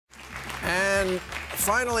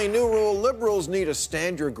Finally, new rule, liberals need a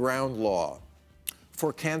stand your ground law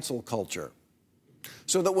for cancel culture,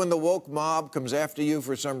 so that when the woke mob comes after you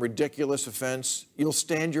for some ridiculous offense, you'll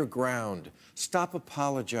stand your ground. Stop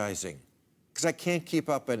apologizing, because I can't keep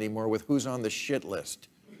up anymore with who's on the shit list.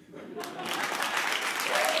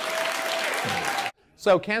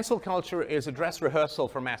 So cancel culture is a dress rehearsal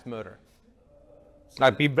for mass murder. I'll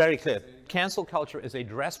be very clear. Cancel culture is a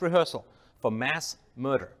dress rehearsal for mass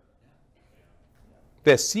murder.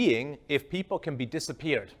 They're seeing if people can be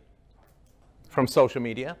disappeared from social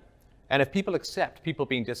media, and if people accept people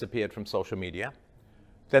being disappeared from social media,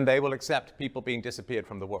 then they will accept people being disappeared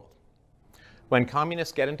from the world. When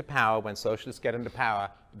communists get into power, when socialists get into power,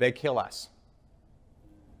 they kill us.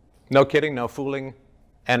 No kidding, no fooling,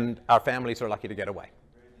 and our families are lucky to get away.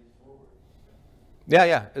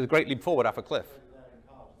 Yeah, it's a great leap forward off a cliff.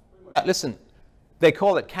 Listen, they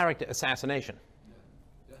call it character assassination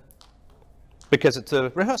because it's a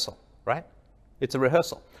rehearsal, right? It's a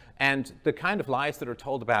rehearsal. And the kind of lies that are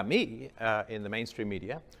told about me in the mainstream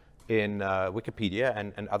media, in Wikipedia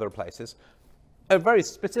and other places, are very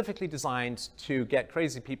specifically designed to get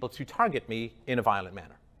crazy people to target me in a violent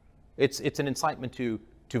manner. It's an incitement to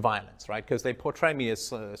violence, right? Because they portray me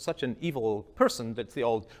as such an evil person. That's the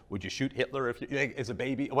old, would you shoot Hitler if you, as a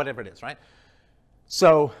baby, or whatever it is, right?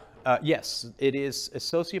 So yes, it is a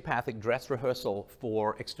sociopathic dress rehearsal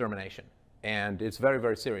for extermination. And it's very,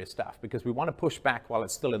 very serious stuff, because we want to push back while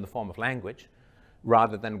it's still in the form of language,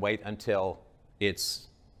 rather than wait until it's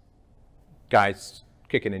guys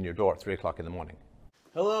kicking in your door at 3 o'clock in the morning.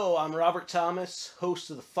 Hello, I'm Robert Thomas, host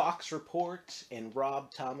of the Fox Report and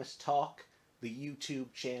Rob Thomas Talk, the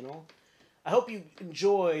YouTube channel. I hope you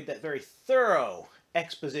enjoyed that very thorough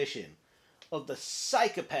exposition of the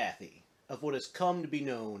psychopathy of what has come to be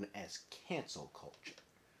known as cancel culture.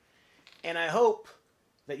 And I hope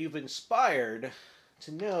that you've inspired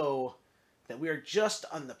to know that we are just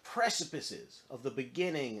on the precipices of the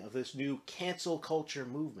beginning of this new cancel culture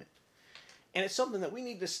movement. And it's something that we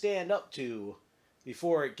need to stand up to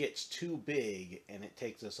before it gets too big and it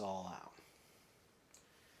takes us all out.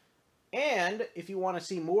 And if you want to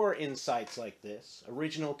see more insights like this,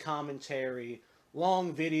 original commentary,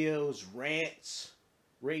 long videos, rants,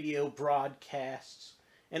 radio broadcasts,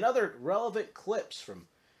 and other relevant clips from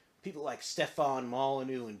people like Stephan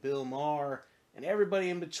Molyneux and Bill Maher, and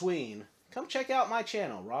everybody in between, come check out my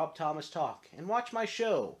channel, Rob Thomas Talk, and watch my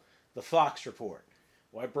show, The Fox Report,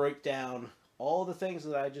 where I break down all the things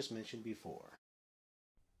that I just mentioned before.